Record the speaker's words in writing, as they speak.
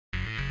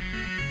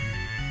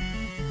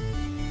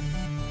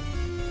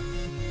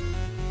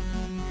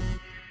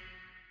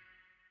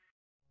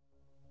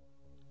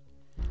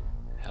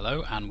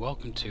Hello and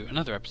welcome to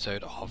another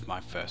episode of my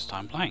first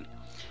time playing.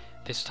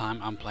 This time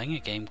I'm playing a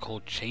game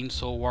called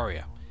Chainsaw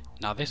Warrior.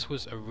 Now this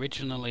was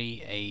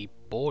originally a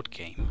board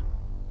game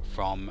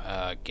from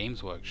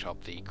Games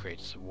Workshop, the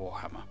creators of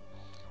Warhammer.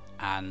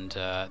 And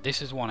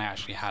this is one I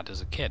actually had as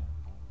a kid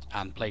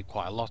and played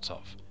quite a lot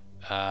of.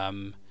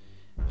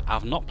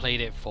 I've not played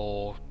it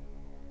for,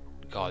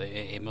 God,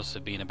 it must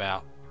have been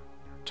about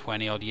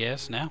 20 odd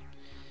years now.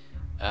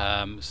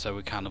 So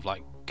we're kind of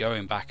like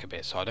going back a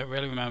bit, so I don't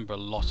really remember a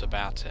lot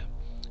about it,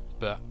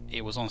 but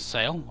it was on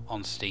sale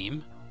on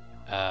Steam,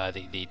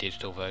 the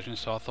digital version,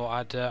 so I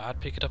thought I'd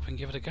pick it up and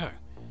give it a go.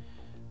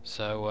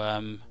 So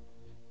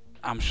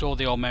I'm sure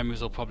the old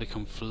memories will probably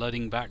come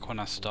flooding back when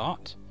I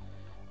start.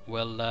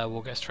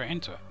 We'll get straight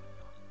into it.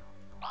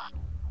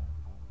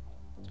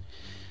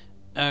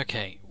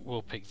 Okay,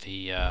 we'll pick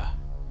the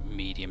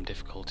medium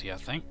difficulty, I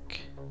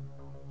think.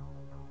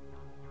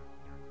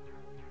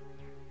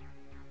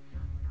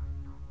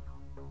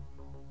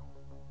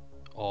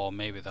 Or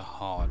maybe the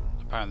hard.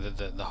 Apparently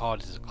the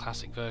hard is a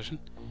classic version.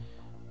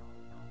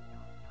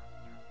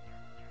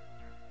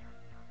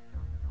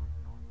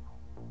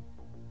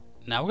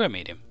 Now we'll go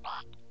medium.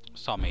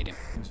 Start medium.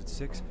 News at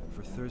 6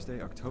 for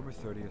Thursday, October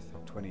 30th,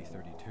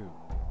 2032.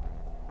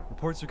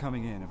 Reports are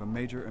coming in of a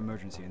major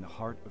emergency in the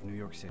heart of New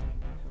York City.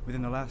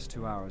 Within the last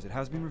 2 hours, it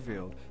has been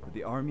revealed that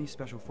the Army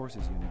Special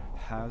Forces Unit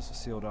has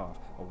sealed off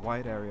a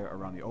wide area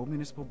around the old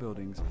municipal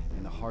buildings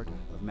in the heart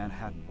of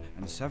Manhattan,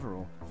 and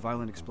several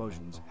violent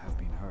explosions have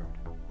been heard.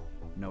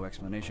 No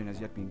explanation has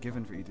yet been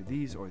given for either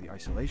these or the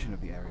isolation of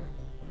the area,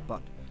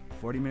 but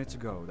 40 minutes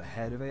ago, the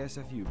head of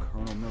ASFU,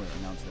 Colonel Miller,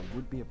 announced there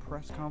would be a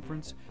press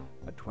conference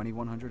at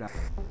 2100 hours.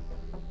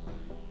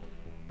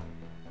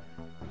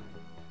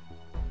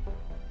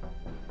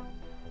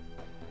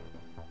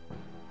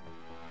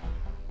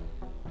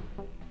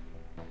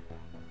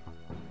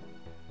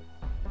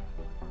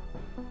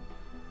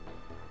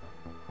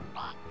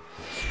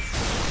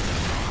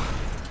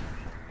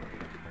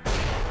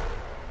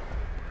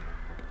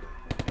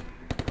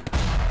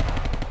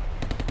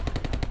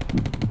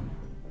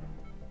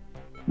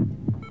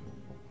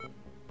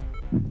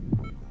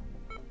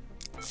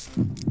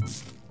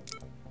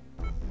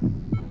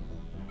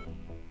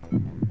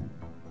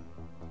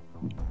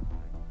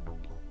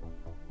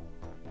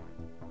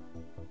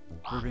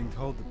 We're being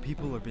told that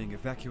people are being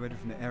evacuated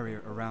from the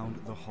area around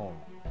the hall.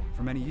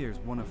 For many years,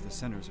 one of the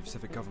centers of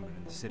civic government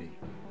in the city.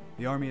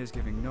 The Army is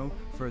giving no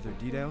further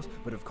details,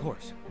 but of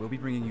course, we'll be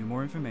bringing you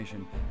more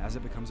information as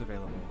it becomes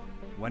available,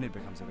 when it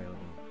becomes available,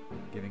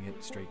 giving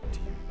it straight to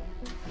you.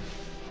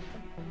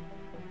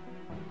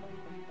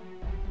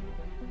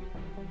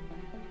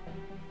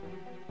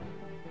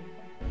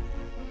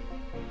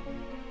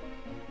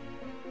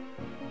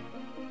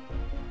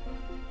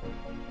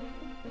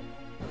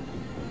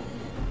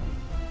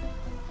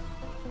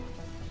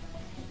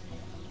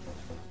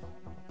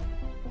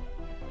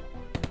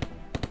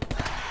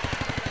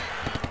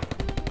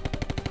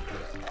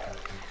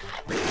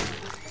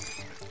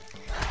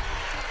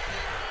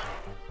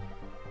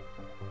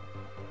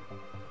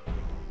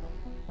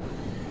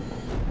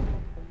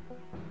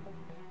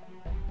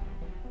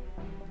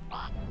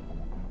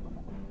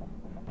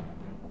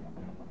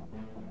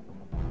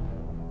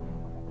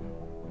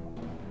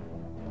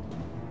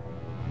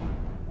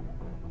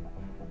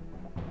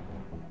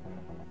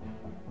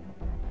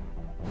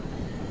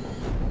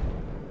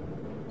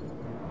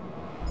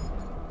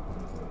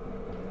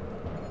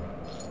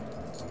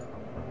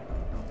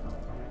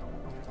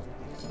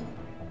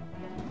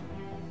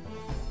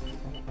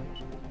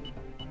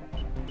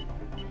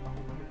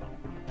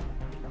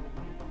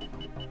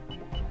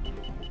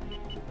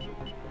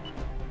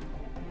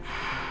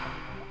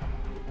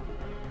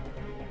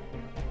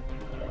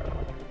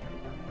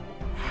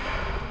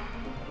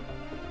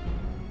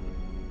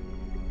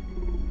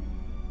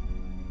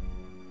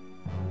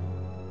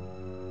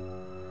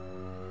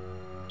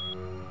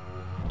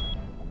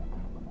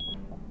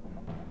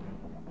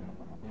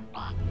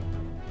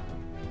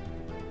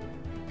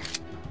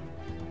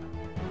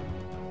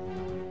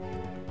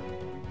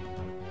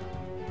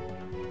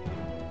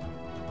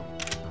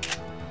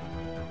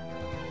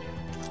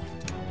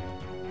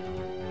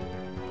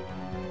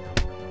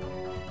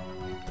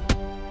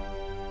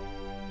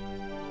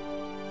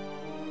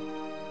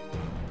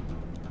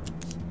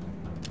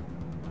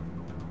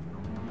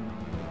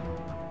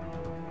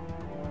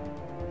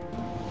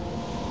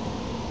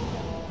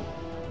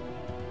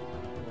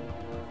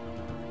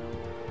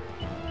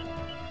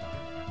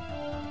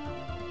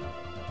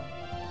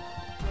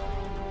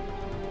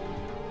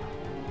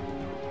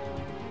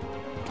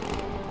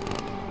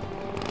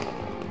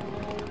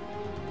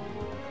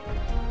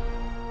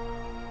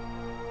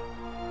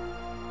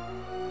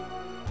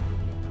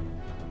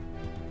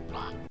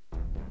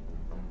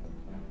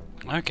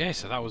 Okay,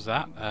 so that was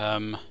that.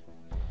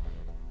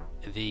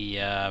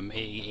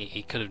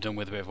 It could have done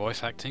with a bit of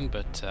voice acting,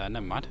 but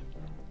never mind.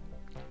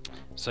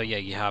 So yeah,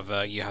 you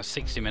have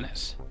 60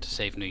 minutes to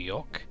save New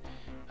York.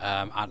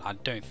 I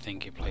don't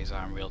think it plays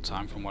out in real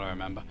time from what I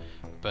remember,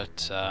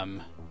 but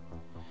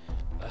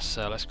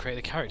let's create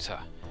the character.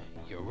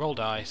 your roll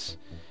dice,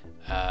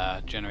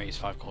 generates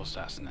 5 core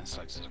stats, and then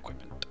selects his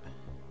equipment.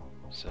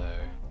 So,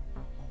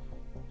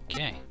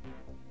 okay.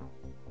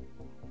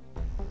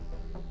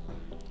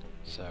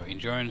 So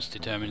endurance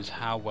determines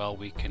how well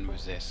we can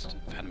resist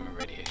venom and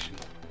radiation.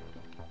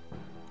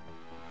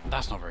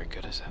 That's not very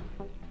good, is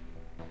it?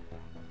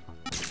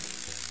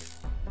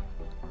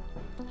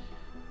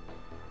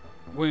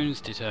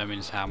 Wounds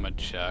determines how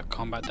much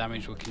combat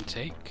damage we can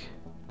take.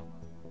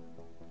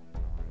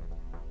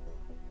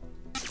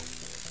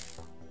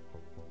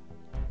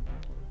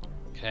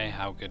 Okay,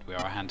 how good we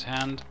are hand to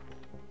hand.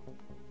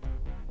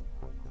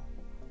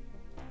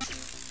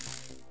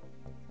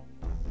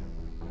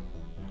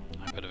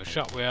 How good of a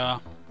shot we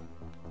are.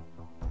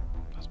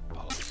 That's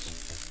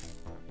bollocks.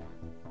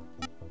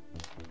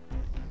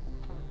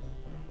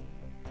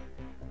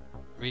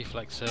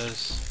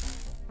 Reflexes.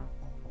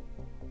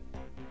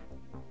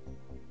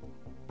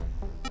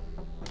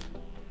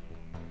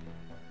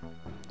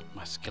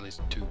 My skill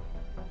is 2.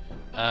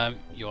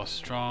 You're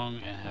strong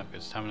and have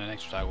good stamina. An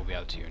extra die will be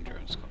added to your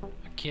endurance score.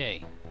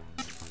 Okay.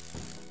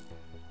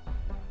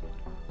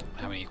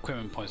 How many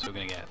equipment points are we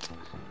going to get?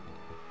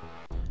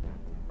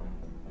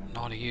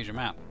 Not a huge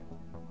amount.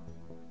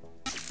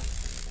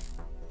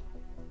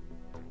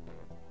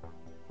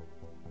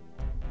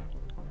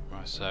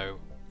 Right, so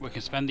we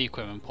can spend the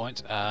equipment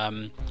points.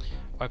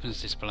 Weapons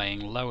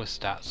displaying lower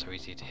stats are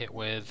easy to hit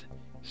with.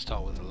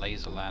 Start with a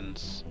laser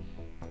lance,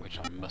 which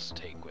I must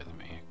take with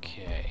me.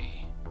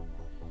 Okay.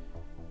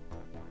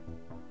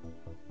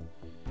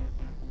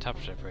 Tap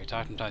to separate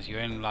item types. You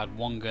only allowed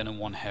 1 gun and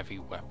 1 heavy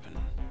weapon.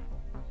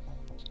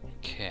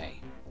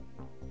 Okay.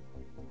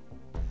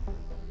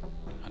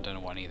 I don't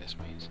know what any of this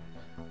means.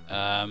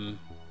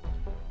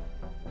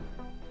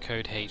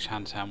 Code H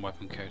hand-to-hand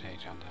weapon. Code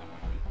H hand-to-hand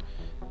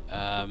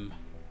weapon.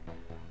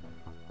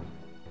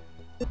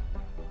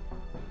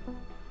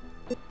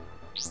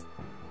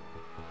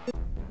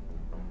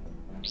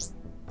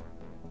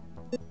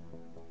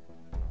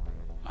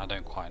 I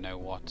don't quite know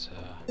what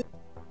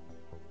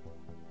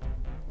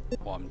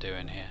I'm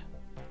doing here.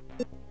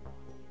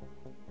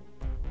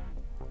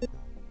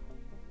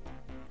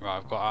 Right,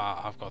 I've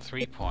got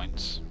 3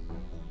 points.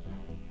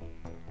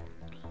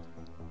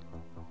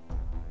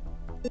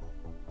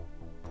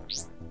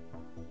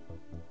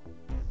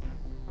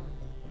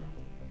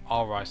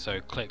 Alright, so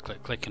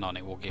clicking on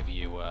it will give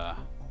you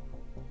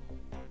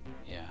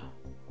yeah.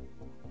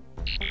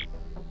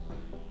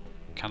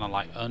 Kinda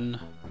like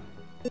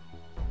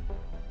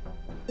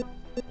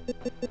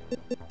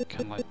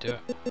can like do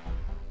it.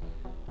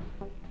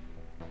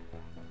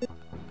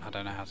 I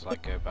don't know how to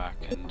like go back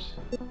and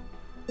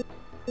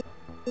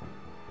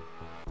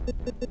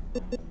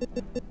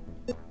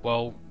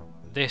well,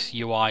 this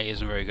UI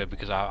isn't very good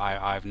because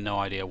I have no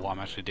idea what I'm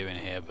actually doing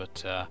here,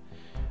 but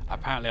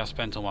apparently I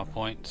spent all my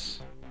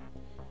points,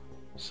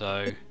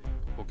 so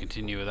we'll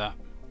continue with that.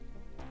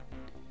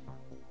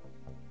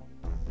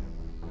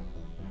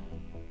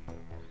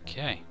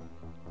 Okay.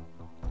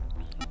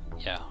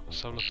 Yeah,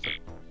 so look at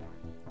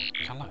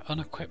kind of like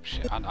unequipped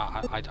shit. I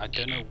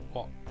don't know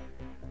what.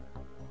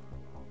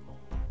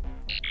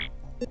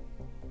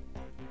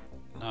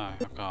 No,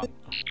 I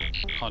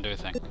can't do a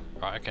thing.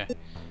 Right, okay.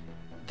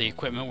 The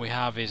equipment we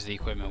have is the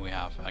equipment we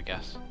have, I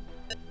guess.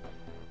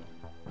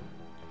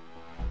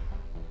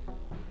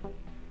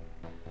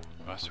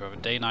 Right, so we have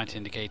a day-night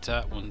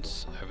indicator.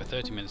 Once over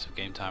 30 minutes of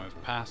game time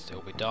have passed, it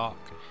will be dark,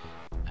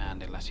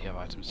 and unless you have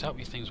items to help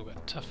you, things will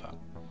get tougher.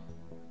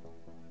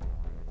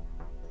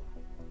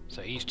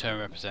 So each turn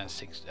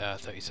represents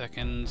 30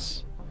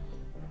 seconds.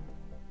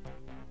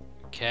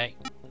 Okay.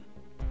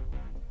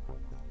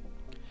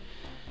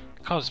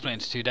 The card is split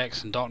into 2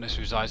 decks, and darkness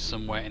resides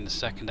somewhere in the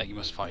second deck. You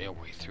must fight your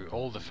way through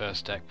all the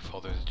first deck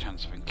before there is a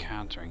chance of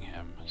encountering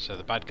him. So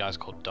the bad guy's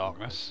called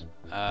Darkness.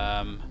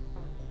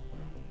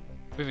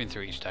 Moving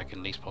through each deck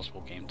in least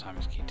possible game time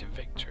is key to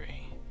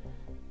victory.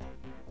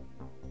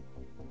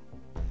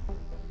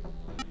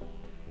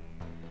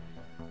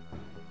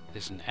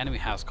 This is an enemy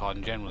house card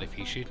in general. If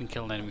you shoot and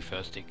kill an enemy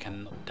first, it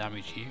can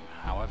damage you.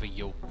 However,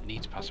 you'll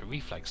need to pass a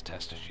reflex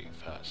test to shoot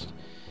first.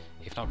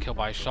 If not killed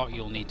by a shot,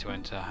 you'll need to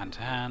enter hand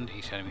to hand.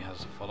 Each enemy has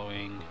the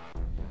following: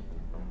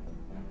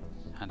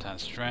 hand to hand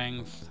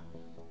strength,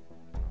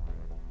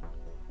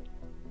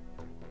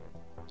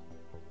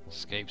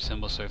 escape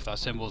symbol. So if that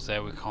symbol's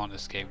there, we can't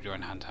escape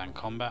during hand to hand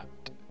combat.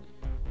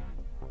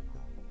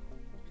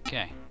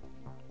 Okay.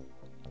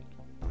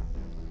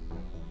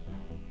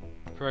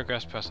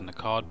 Progress, pressing the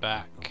card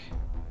back.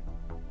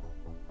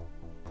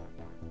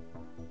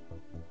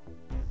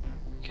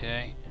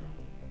 Okay.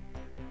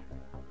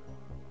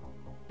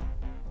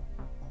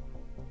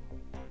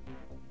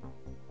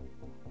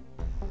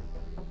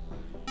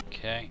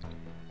 Okay.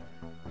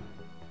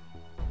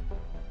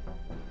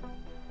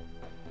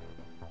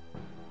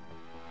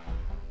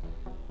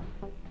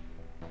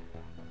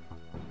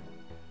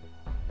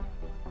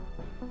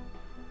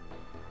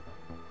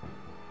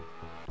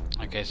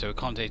 Okay, so we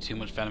can't take too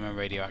much venom and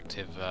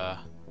radioactive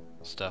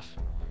stuff.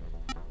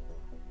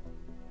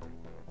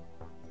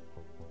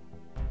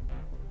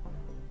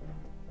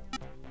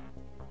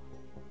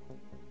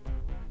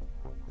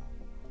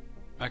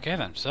 Okay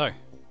then, so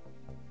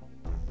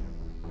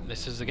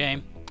this is the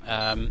game.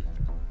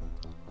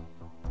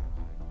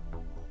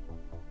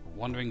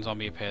 Wandering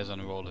zombie appears on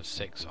a roll of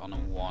 6 on a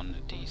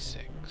 1d6.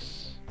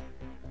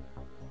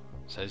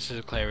 So this is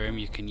a clear room.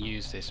 You can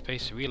use this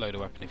space to reload a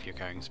weapon if you're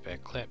carrying a spare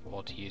clip,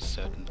 or to use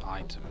certain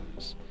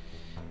items.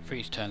 For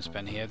each turn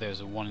spent here, there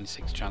is a 1 in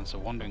 6 chance a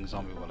wandering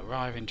zombie will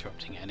arrive,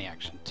 interrupting any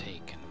action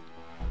taken.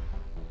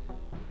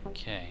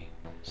 Okay,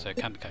 so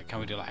can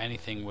we do like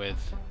anything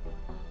with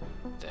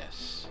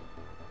this?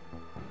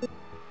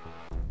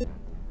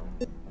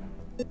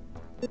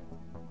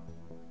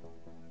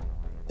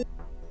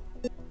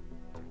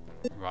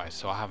 Right,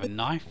 so I have a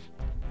knife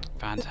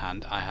for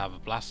hand-to-hand. I have a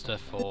blaster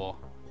for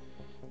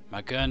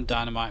my gun,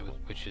 dynamite,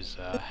 which is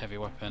a heavy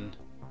weapon.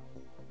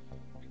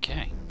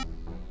 Okay.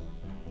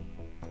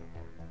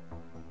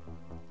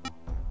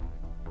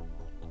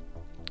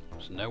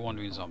 There's no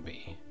wandering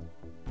zombie.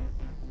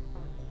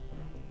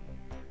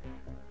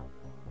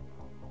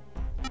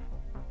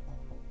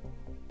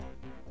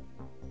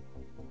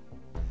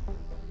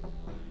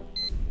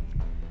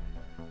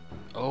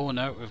 Oh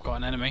no, we've got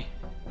an enemy.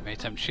 You may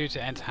attempt to shoot it,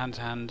 enter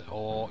hand-to-hand,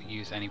 or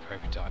use any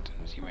appropriate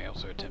items. You may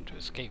also attempt to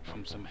escape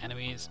from some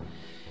enemies.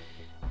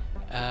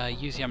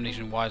 Use the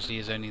ammunition wisely,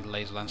 as only the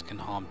laser lance can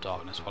harm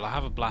darkness. Well, I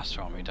have a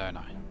blaster on me, don't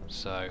I?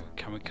 So,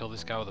 can we kill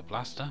this guy with a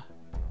blaster?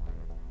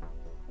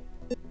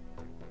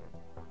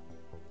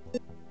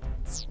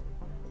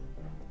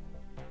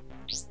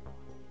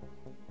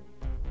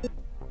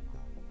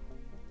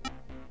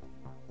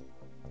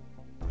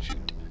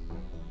 Shoot.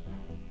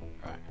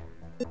 Right.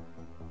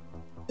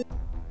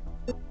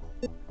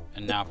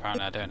 And now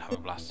apparently I don't have a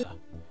blaster.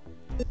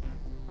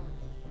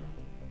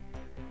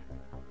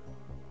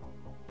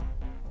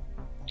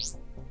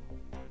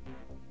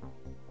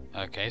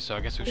 Okay, so I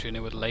guess we're shooting it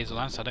with a laser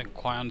lance. I don't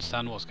quite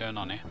understand what's going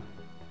on here.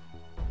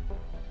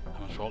 I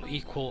must roll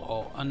equal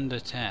or under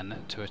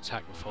 10 to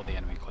attack before the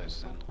enemy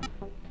closes in.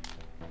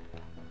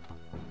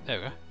 There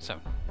we go,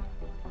 7.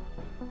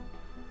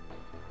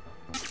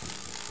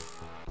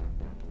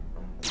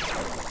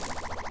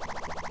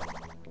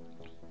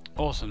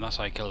 Awesome, that's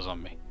how you kill a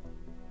zombie.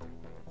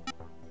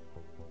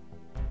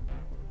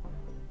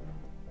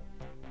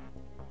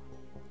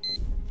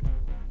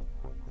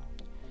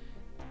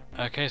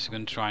 Okay, so I'm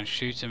going to try and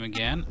shoot him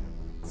again.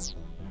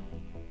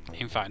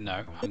 In fact,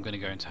 no, I'm going to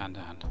go into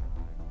hand-to-hand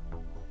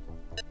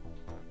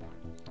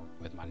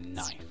with my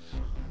knife.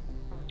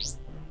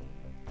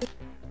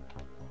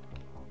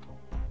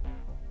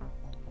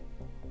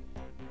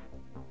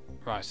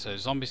 Right, so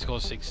zombie score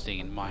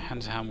 16. My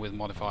hand-to-hand with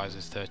modifiers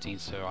is 13,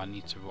 so I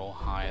need to roll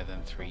higher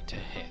than 3 to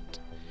hit.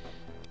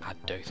 I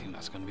don't think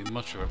that's going to be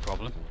much of a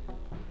problem.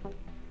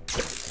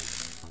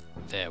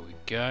 There we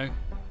go.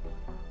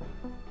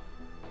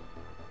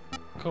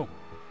 Cool.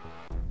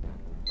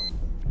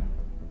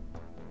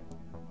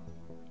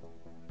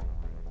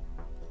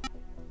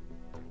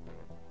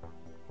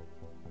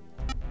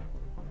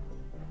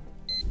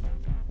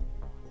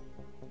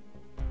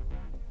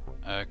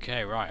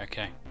 Okay, right,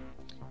 okay.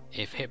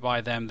 If hit by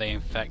them, they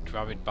infect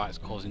rabid bites,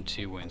 causing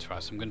 2 wounds.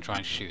 Right, so I'm going to try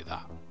and shoot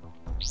that.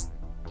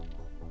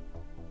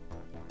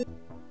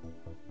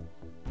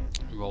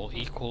 Roll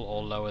equal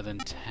or lower than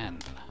 10.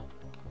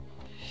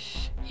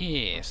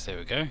 Yes, there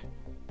we go.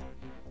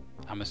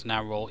 I must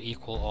now roll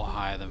equal or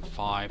higher than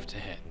 5 to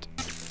hit.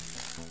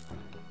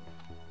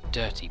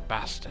 Dirty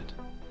bastard.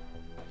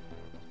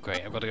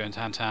 Great, I've got to go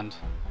into hand-to-hand.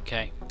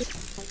 Okay.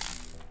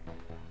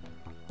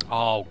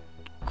 Oh,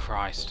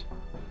 Christ.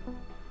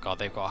 God,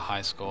 they've got a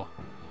high score.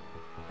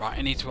 Right,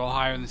 I need to roll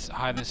higher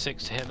than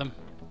 6 to hit them.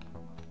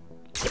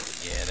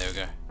 Yeah, there we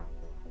go.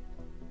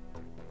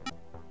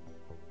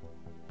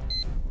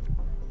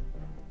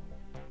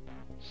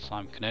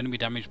 Slime can only be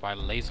damaged by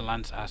laser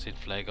lance, acid,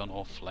 flare gun,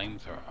 or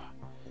flamethrower.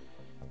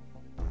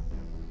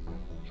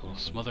 He will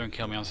smother and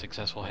kill me on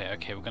successful hit.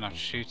 Okay, we're gonna have to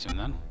shoot him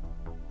then.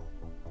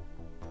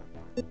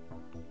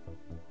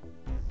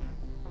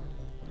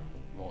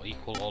 Roll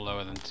equal or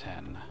lower than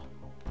 10.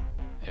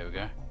 Here we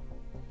go.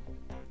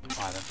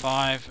 Higher than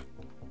 5.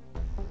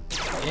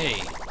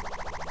 Yay!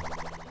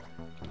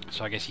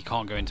 So I guess you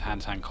can't go into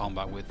hand-to-hand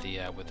combat with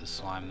the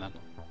slime then.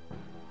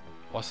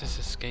 What's this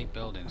escape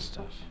building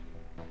stuff?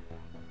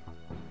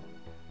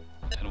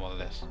 Don't know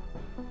what it is.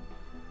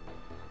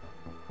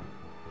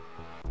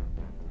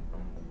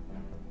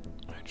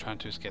 Trying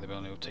to escape the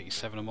building, it will take you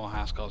 7 or more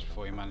house calls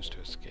before you manage to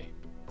escape.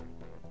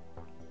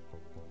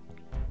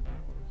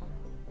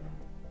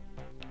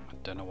 I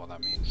don't know what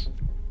that means.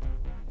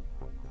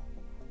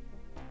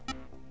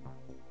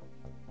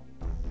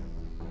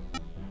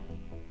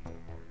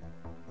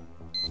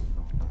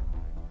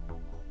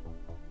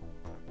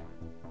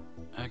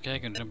 Okay,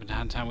 gonna jump into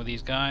hand-to-hand with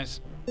these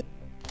guys.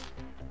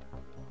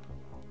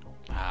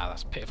 Ah,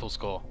 that's a pitiful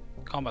score.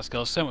 Combat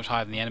skill is so much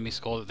higher than the enemy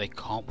score that they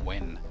can't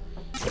win.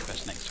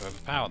 Press next to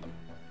overpower them.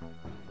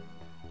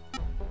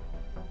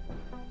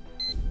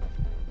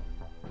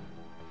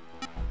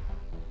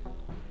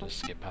 Just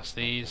skip past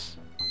these.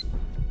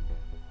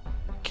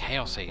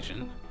 Chaos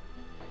Agent.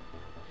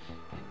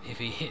 If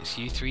he hits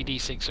you,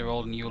 3d6 are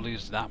rolled and you'll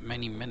lose that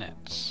many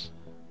minutes.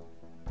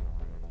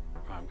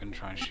 Right, I'm gonna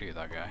try and shoot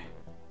that guy.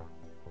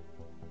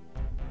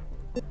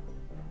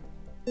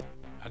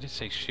 I did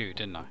say shoot,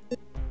 didn't I?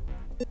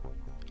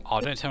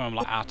 Oh, don't tell me I'm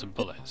like out of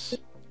bullets.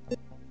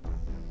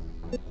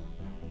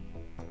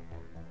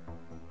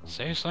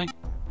 Seriously?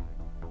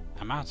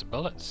 I'm out of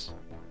bullets.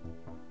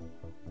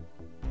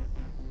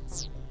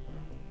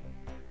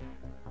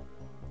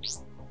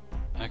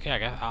 Okay,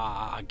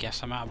 I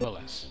guess I'm out of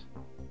bullets.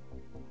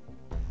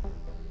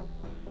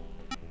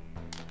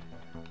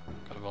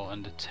 Gotta roll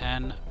under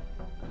 10.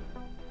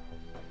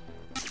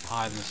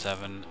 Higher than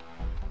 7.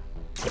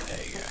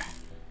 There you go.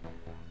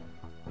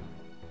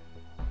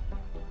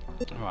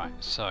 Right,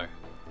 so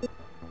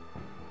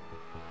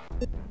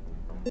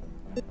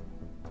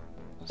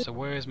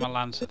where is my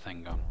Lancer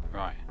thing gone?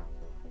 Right.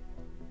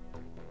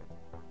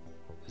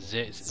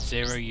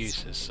 Zero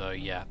uses, so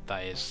yeah,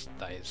 that is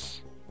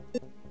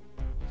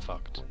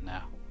fucked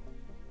now.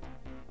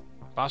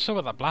 But I still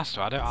got that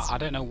blaster. I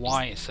don't know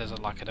why it says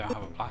like I don't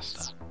have a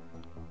blaster.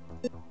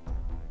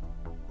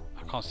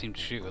 I can't seem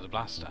to shoot with a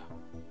blaster.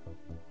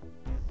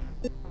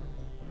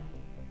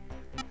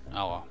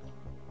 Oh well.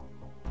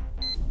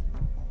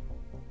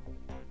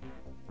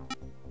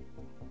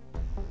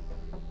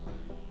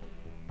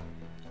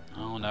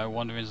 Oh no,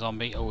 wandering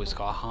zombie. Oh, it's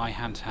got a high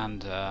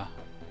hand-to-hand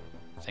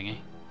thingy.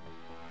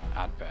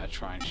 I'd better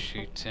try and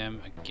shoot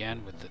him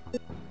again with the...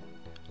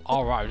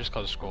 Oh right, I've just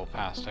got to scroll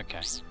past.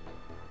 Okay.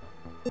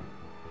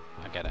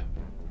 I get it.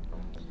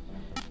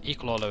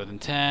 Equal or lower than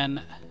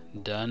 10.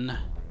 Done.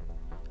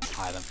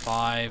 Higher than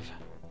 5.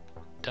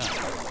 Done.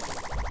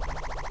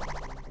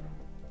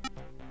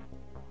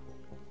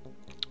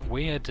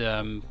 Weird,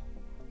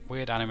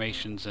 weird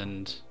animations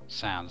and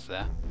sounds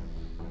there.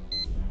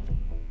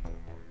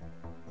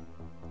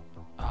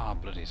 Ah,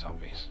 bloody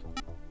zombies.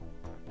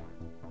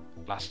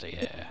 Blaster,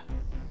 yeah.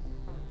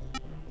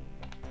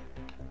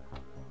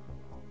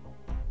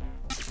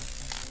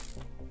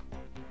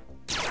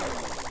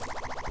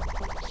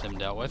 Sim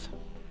dealt with.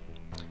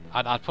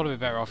 I'd probably be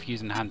better off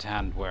using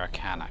hand-to-hand where I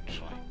can,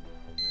 actually.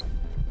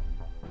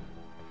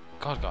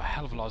 God, I've got a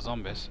hell of a lot of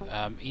zombies.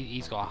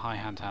 He's got a high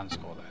hand-to-hand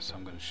score though, so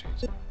I'm going to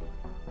shoot.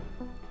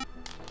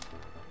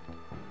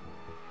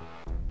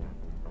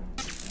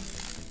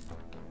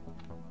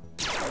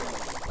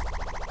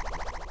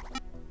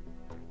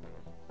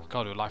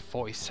 God, we're like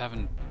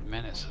 47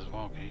 minutes as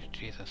well.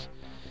 Jesus.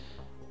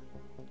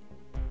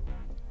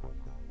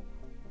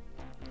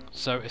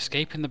 So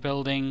escaping the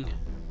building.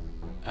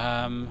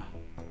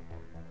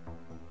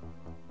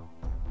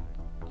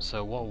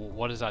 So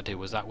what does that do?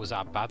 Was that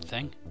a bad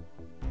thing?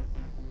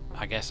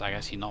 I guess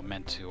you're not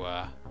meant to.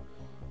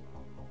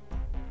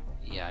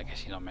 Yeah, I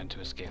guess you're not meant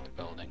to escape the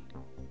building.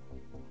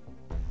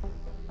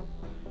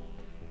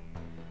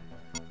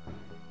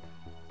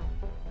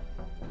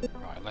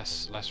 Right,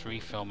 let's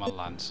refill my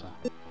Lancer,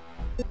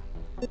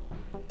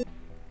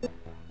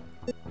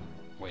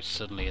 which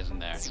suddenly isn't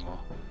there anymore.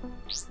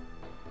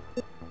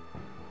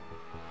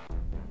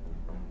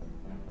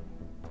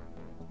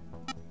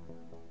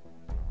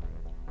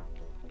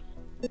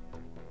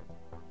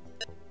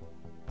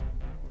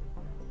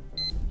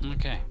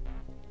 Okay.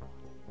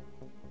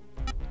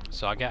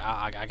 So I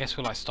guess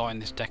we're like starting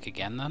this deck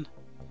again then,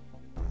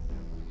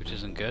 which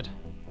isn't good.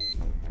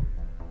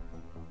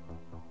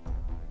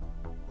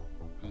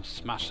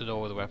 Smash the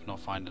door with a weapon or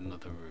find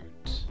another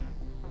route.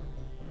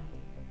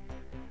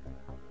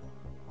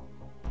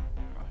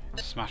 Right,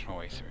 smash my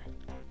way through.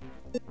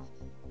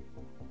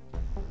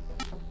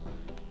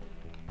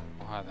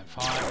 Higher than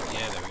 5.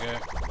 Yeah, there we go.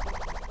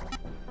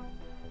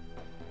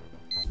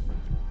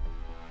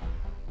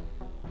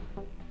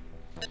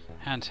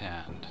 Hand to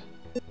hand.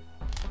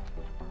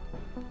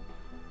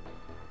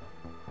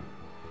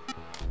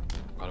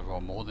 Gotta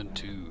roll more than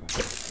 2.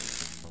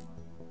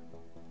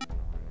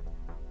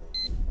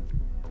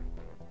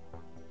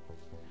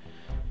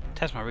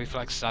 Test my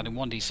reflexes, adding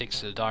 1d6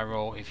 to the die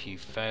roll. If you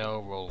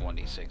fail, roll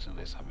 1d6 and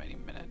lose how many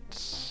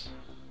minutes.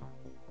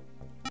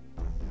 Or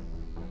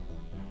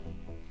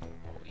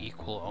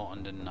equal or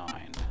under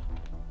 9.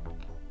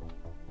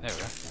 There we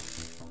go.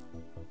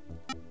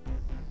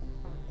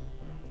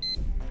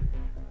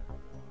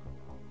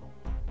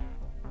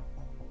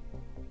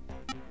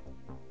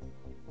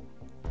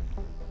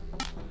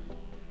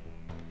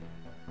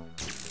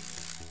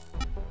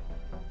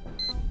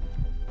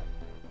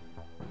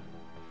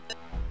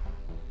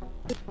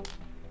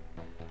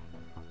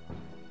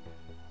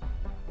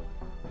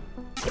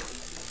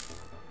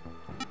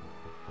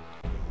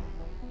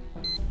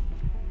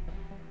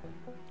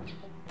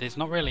 There's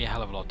not really a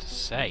hell of a lot to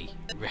say,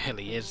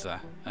 really, is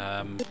there?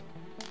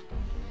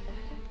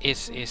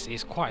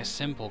 It's quite a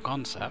simple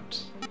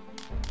concept.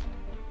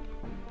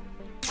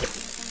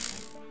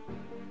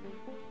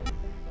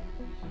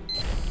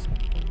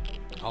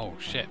 Oh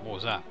shit, what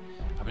was that?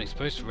 I've been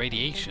exposed to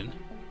radiation.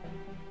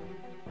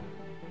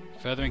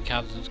 Further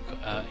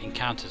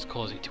encounters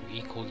cause it to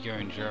equal your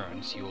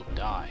endurance, you will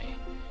die.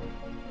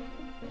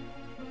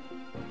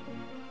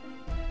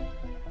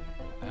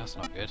 That's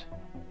not good.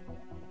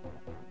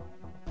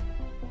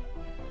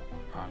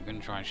 Right, I'm going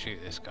to try and shoot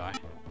this guy.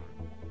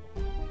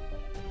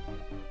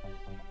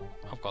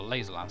 I've got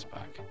laser lance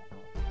back.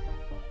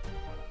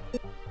 I'm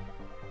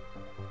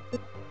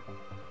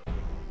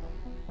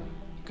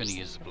going to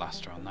use the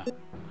blaster on that.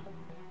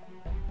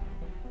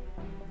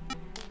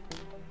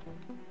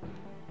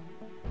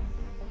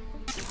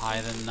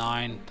 Higher than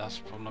 9, that's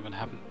probably not going to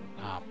happen.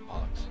 Ah,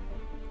 bollocks.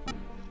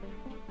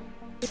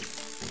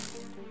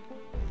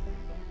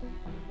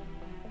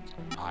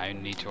 I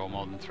need to roll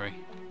more than 3.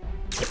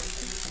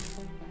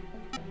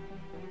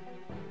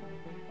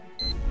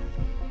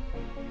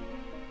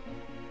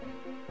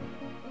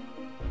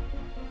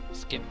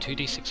 Skip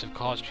 2d6 of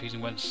cards,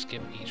 choosing when to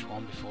skip each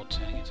one before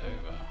turning it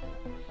over.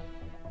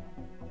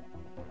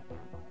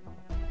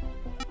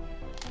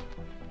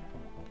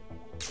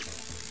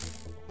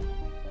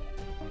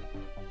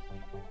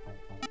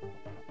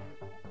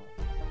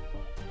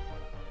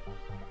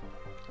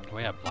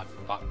 Well, yeah,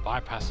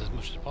 bypass as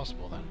much as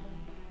possible then.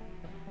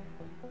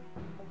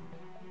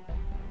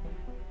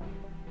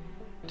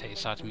 Take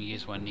this item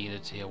used when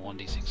needed to heal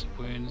 1d6 of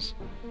wounds.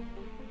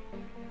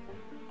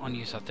 On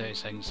use have 30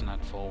 seconds and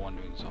add 4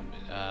 wandering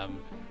zombies.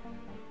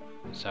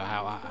 So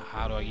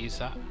how do I use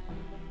that?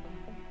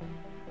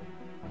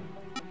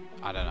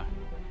 I don't know.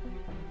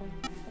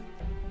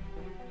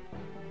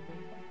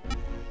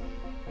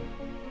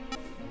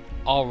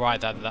 Oh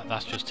right,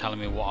 that's just telling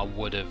me what I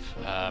would have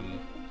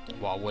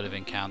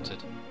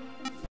encountered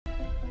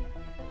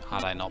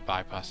had I not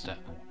bypassed it.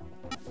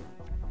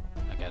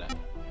 I get it.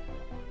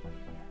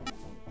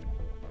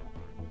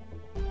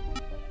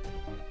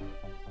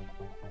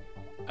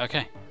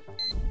 Okay.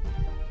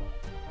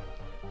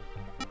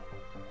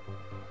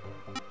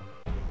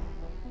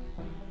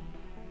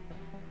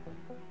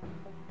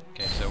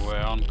 Okay, so we're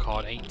on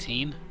card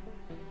 18.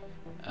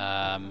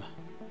 Let's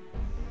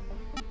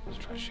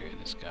try shooting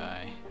this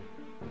guy.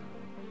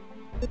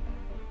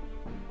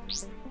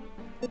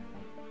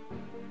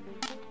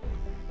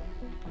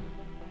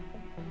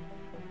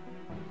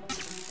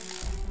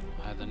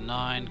 Either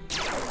 9.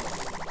 There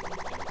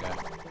we go.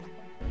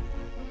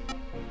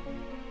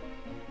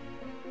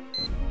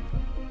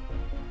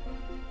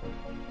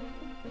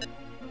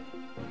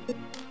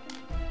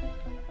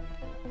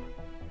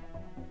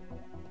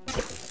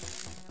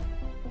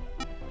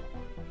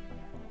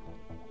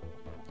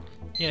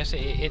 Yes,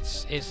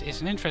 it's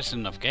an interesting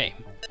enough game.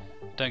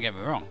 Don't get me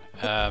wrong.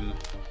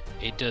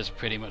 It does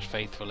pretty much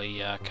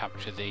faithfully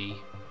capture the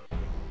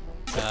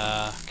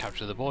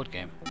board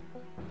game,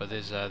 but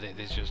there's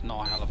just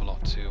not a hell of a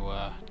lot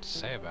to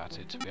say about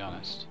it, to be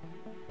honest.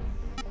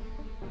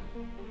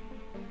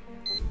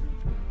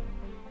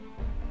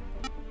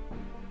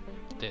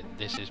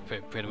 This is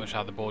pretty much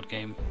how the board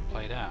game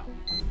played out.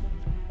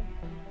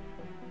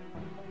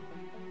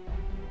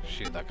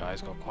 Shoot, that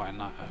guy's got quite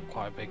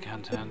a big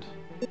hand-to-hand.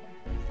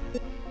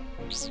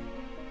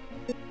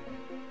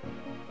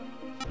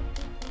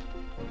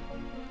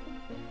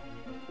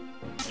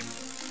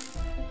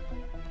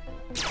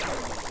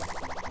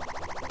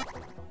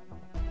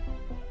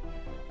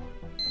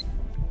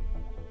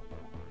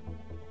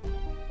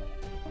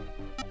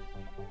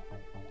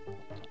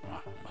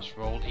 Right, must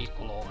roll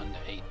equal or under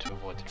 8 to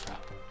avoid the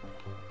trap.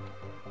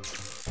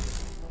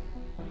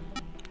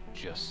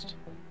 Just.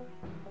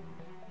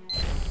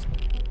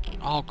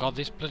 Oh god,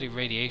 this bloody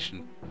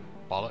radiation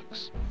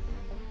bollocks.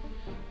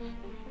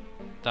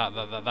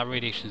 That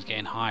radiation is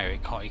getting higher.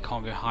 It can't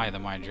go higher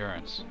than my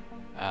endurance.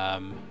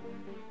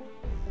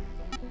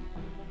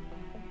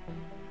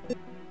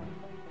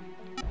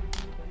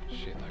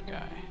 Shoot that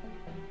guy.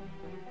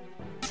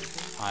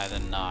 Higher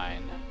than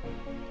 9.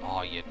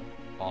 Oh, you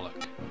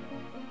bollock.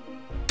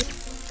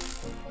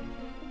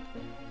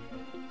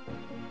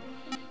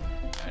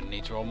 I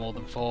need to roll more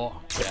than 4.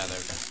 Yeah, there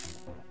we go.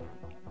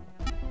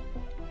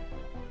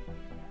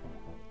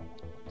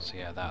 So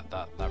yeah,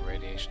 that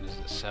radiation is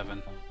at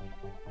 7.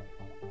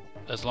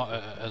 As long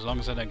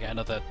as I don't get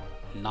another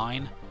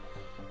 9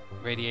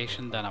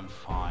 radiation, then I'm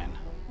fine.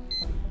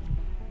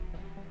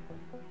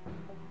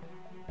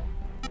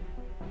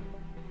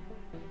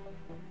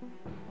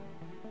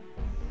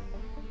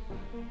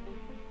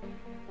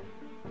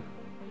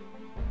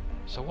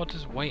 So what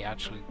does weight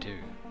actually do?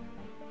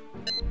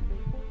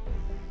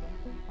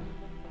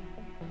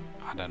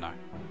 I don't know.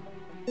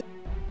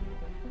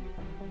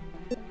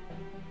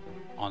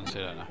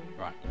 Honestly, I don't know.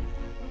 Right.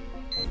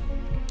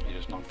 You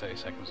just knocked 30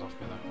 seconds off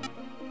me though.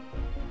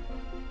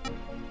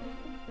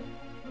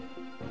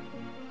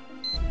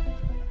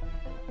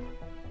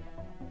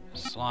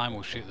 Slime,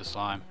 we'll shoot the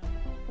slime.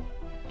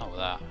 Not with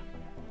that.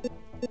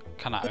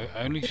 Can I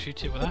only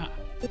shoot it with that?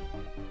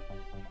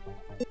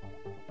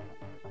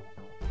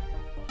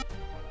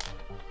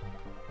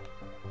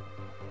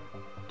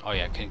 Oh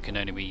yeah, can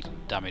only be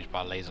damaged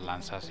by laser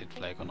lance, acid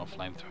flake, or not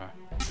flamethrower.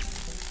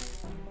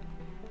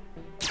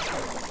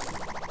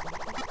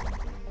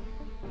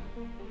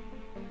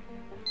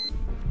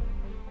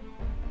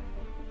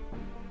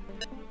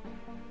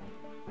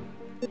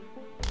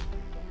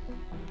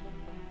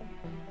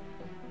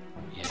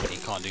 Yeah, he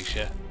can't do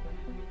shit.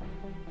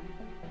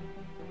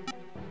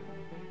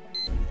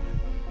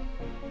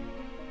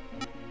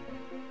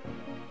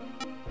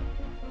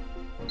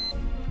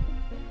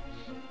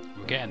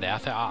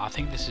 Okay, I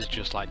think this is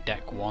just like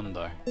deck 1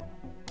 though,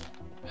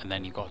 and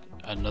then you've got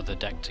another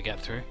deck to get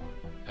through,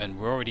 and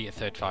we're already at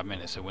 35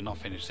 minutes, so we're not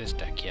finished this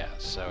deck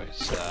yet. So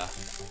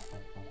it's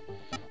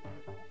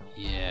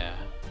yeah,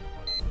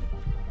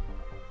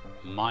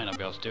 might not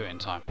be able to do it in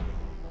time.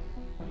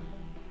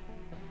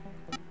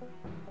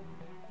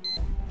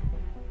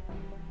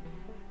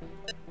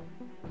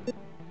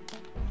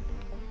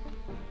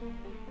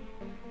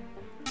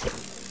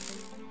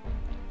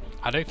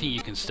 I don't think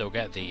you can still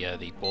get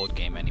the board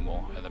game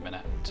anymore at the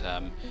minute.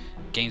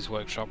 Games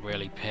Workshop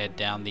really pared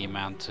down the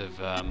amount of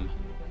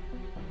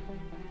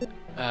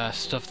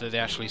stuff that they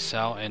actually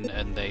sell,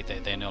 and they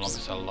no longer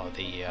sell a lot of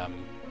the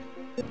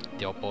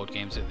old board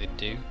games that they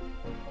do.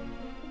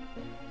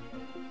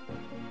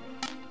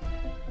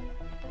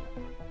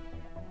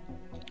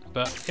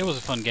 But it was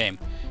a fun game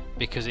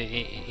because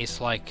it's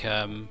like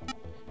a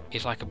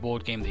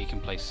board game that you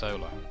can play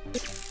solo.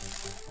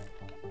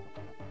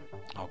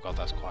 Oh god,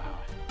 that's quite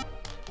high.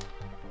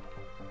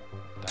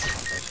 That's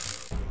not good.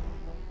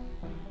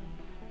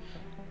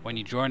 When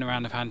you're drawing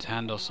around of hand to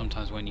hand, or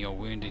sometimes when you're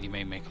wounded, you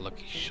may make a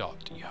lucky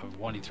shot. You have a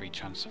 1 in 3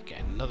 chance of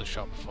getting another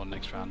shot before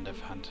next round of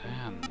hand to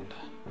hand.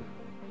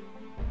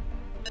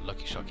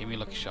 Lucky shot, give me a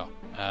lucky shot.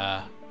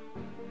 Yeah.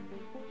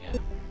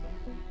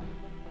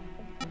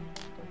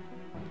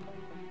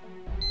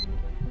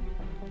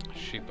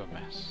 Super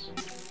mess.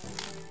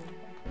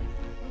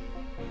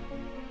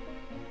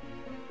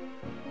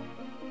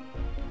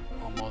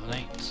 One more than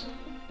 8.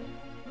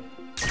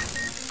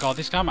 God,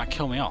 this guy might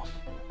kill me off.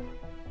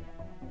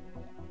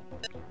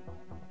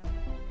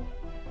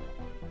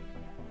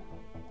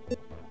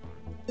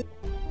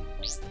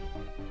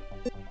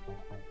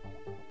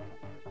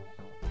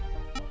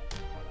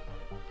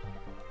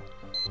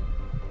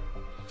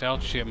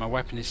 Failed to shoot, my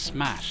weapon is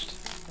smashed.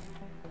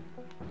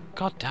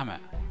 God damn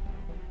it.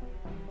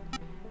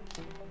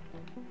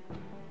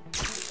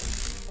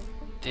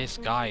 This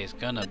guy is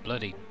gonna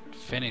bloody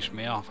finish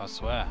me off, I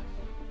swear.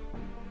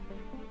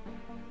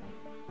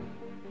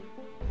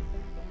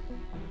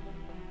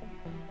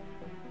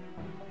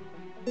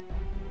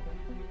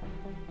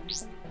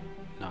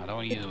 No, I don't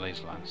want to use a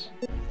laser lance.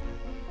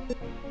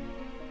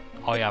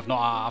 Oh yeah, I've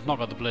not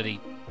got the bloody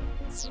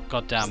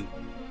goddamn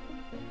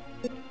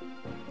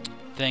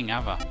thing,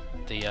 have I?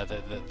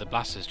 The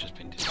blaster's just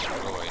been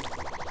destroyed.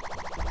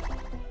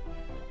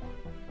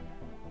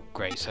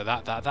 Great, so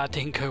that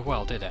didn't go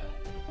well, did it?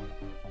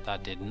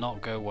 That did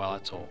not go well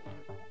at all.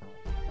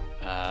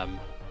 Have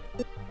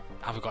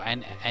I got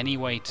any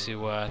way to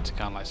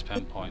kind of like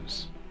spend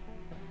points?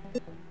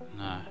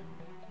 No.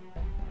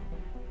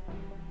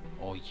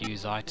 Or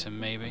use item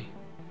maybe?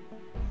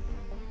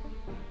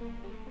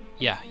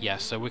 Yeah,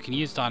 so we can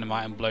use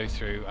dynamite and blow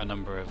through a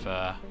number of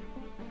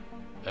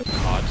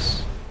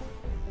cards.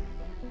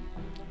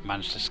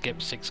 Managed to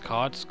skip 6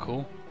 cards,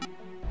 cool.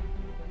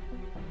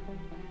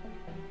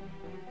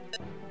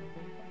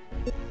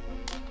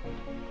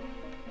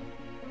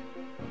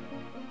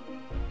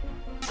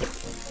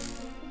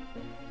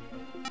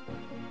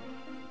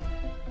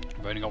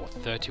 We've only got, what,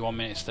 31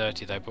 minutes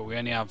 30 though, but we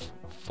only have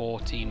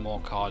 14 more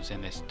cards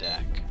in this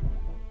deck.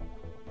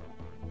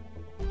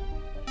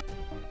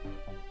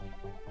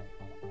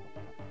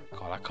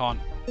 God,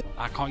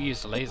 I can't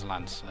use the laser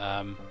lance.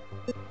 I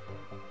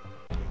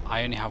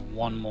only have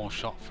 1 more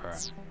shot for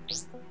it.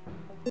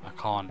 I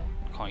can't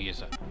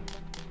use it.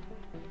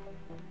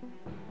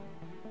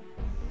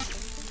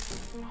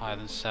 Higher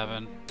than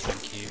 7,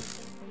 thank you.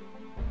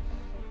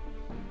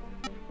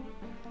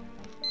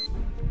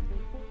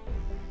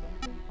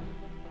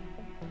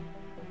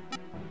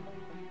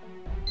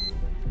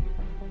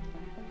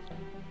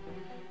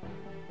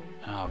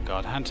 Oh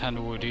god, hand to hand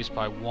will reduce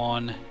by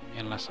 1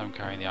 unless I'm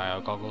carrying the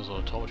IO goggles or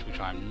a torch, which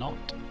I'm not.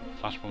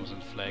 Flash bombs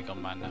and flare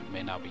gun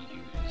may now be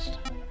used.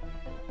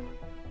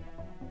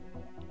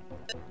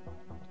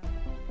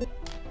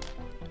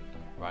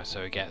 Right,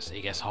 so it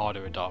gets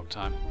harder at dark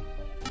time.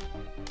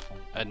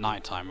 At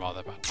night time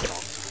rather, but dark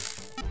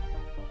time.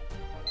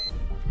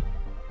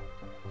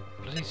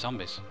 Bloody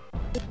zombies.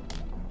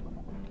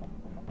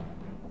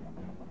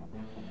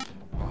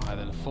 Higher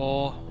than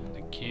 4,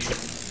 thank you.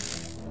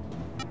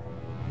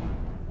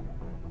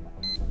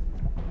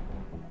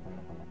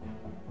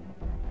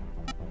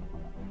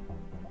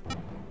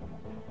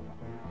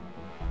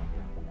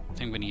 I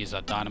think we're going to use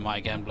that dynamite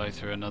again, blow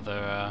through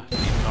another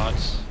few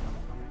cards.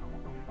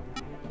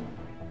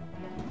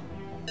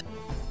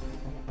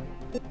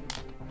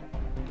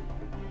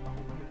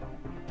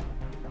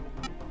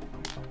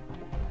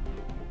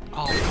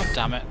 Oh, god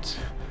damn it.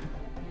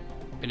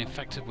 Been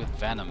infected with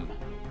venom.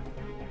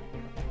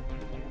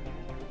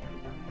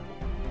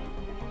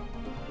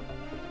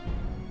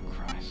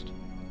 Christ.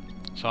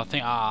 So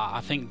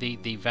I think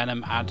the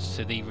venom adds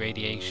to the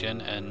radiation,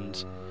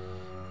 and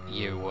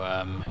you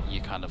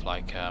kind of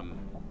like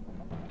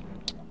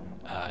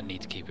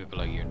need to keep it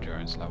below your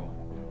endurance level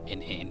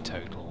in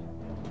total.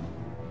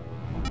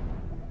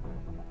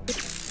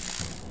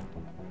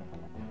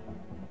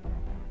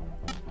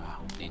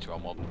 Need to roll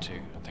more than 2. I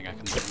think I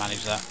can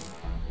manage that.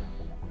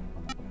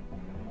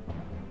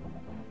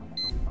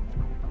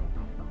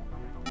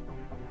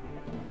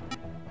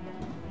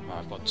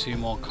 got 2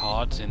 more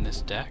cards in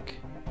this deck.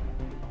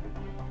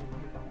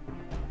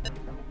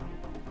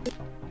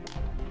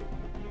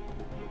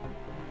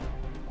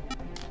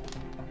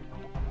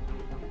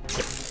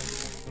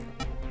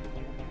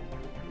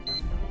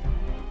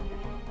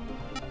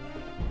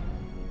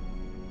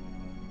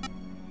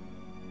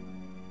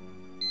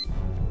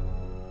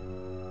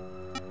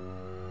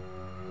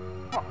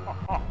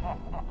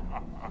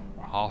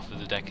 Half of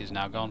the deck is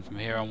now gone. From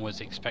here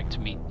onwards, expect to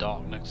meet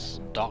darkness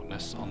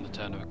on the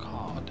turn of a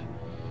card.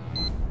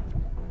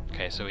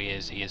 Okay, so he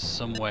is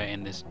somewhere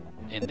in this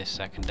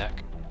second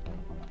deck.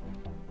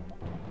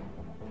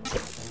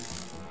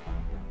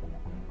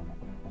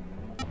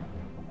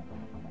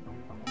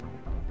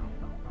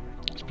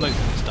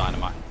 Explosive this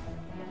dynamite.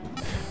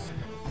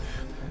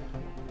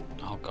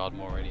 Oh god,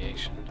 more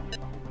radiation.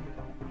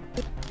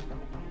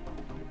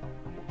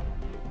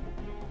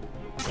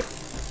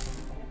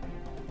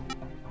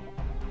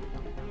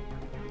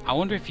 I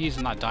wonder if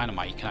using that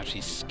dynamite you can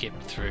actually skip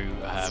through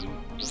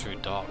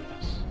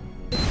darkness.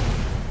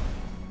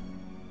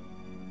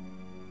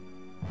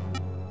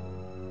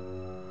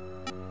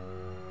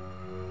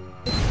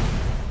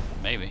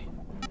 Maybe.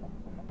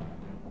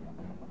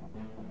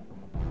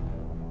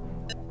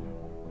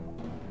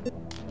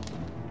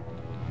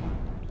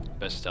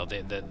 But still,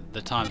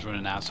 the time's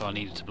running out, so I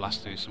needed to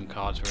blast through some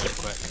cards really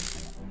quick.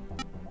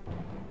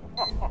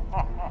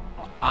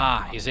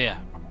 Ah, he's here.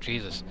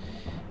 Jesus.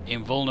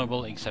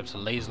 Invulnerable except a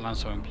laser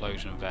lance or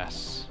implosion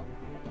vests.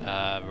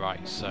 Right,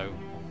 so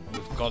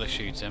we've got to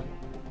shoot him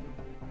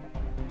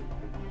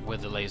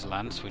with the laser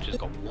lance, which has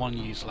got 1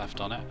 use left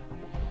on it.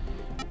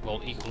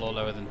 Roll equal or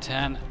lower than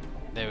 10.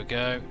 There we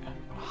go.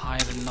 Higher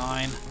than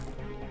 9.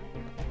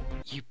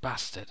 You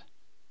bastard.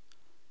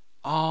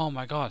 Oh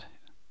my god.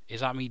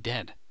 Is that me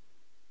dead?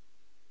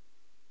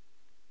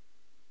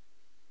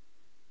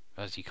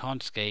 As you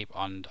can't escape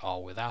and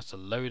are without a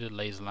loaded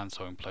laser lance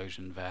or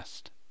implosion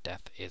vest.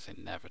 Death is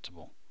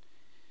inevitable.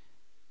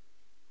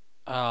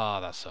 Ah,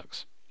 that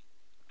sucks.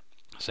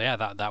 So yeah,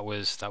 that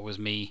was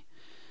me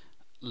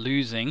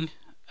losing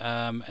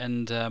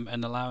and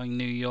allowing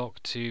New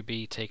York to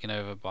be taken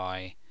over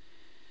by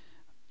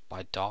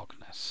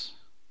darkness,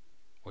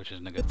 which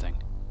isn't a good thing.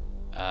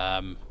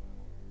 But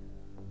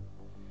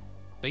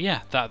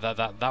yeah,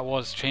 that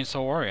was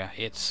Chainsaw Warrior.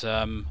 It's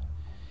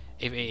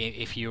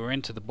if you were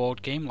into the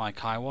board game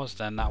like I was,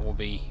 then that will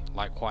be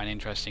like quite an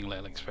interesting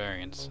little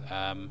experience.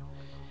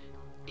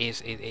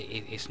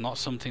 It's not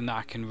something that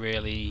I can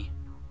really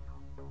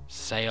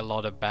say a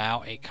lot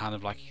about. It kind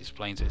of like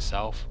explains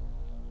itself.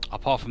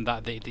 Apart from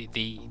that,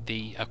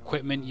 the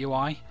equipment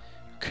UI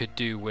could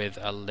do with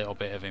a little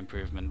bit of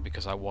improvement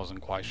because I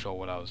wasn't quite sure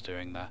what I was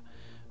doing there.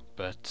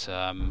 But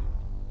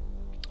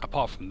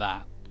apart from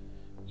that,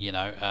 you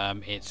know,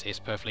 it's a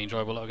perfectly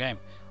enjoyable little game.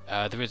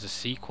 There is a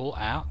sequel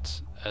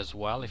out as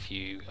well. If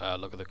you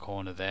look at the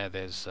corner there,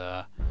 there's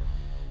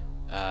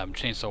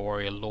Chainsaw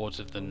Warrior Lords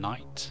of the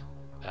Night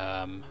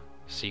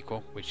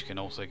sequel, which you can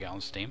also get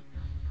on Steam.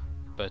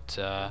 But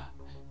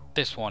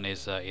this one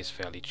is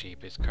fairly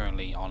cheap. It's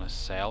currently on a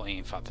sale.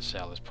 In fact, the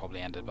sale has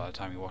probably ended by the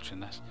time you're watching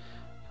this.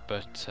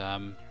 But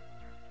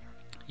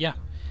yeah,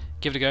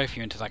 give it a go if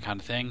you're into that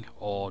kind of thing,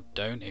 or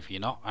don't if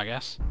you're not, I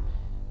guess.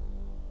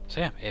 So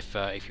yeah, if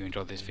you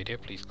enjoyed this video,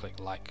 please click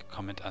like,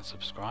 comment and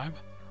subscribe,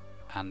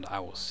 and I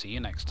will see you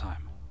next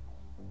time.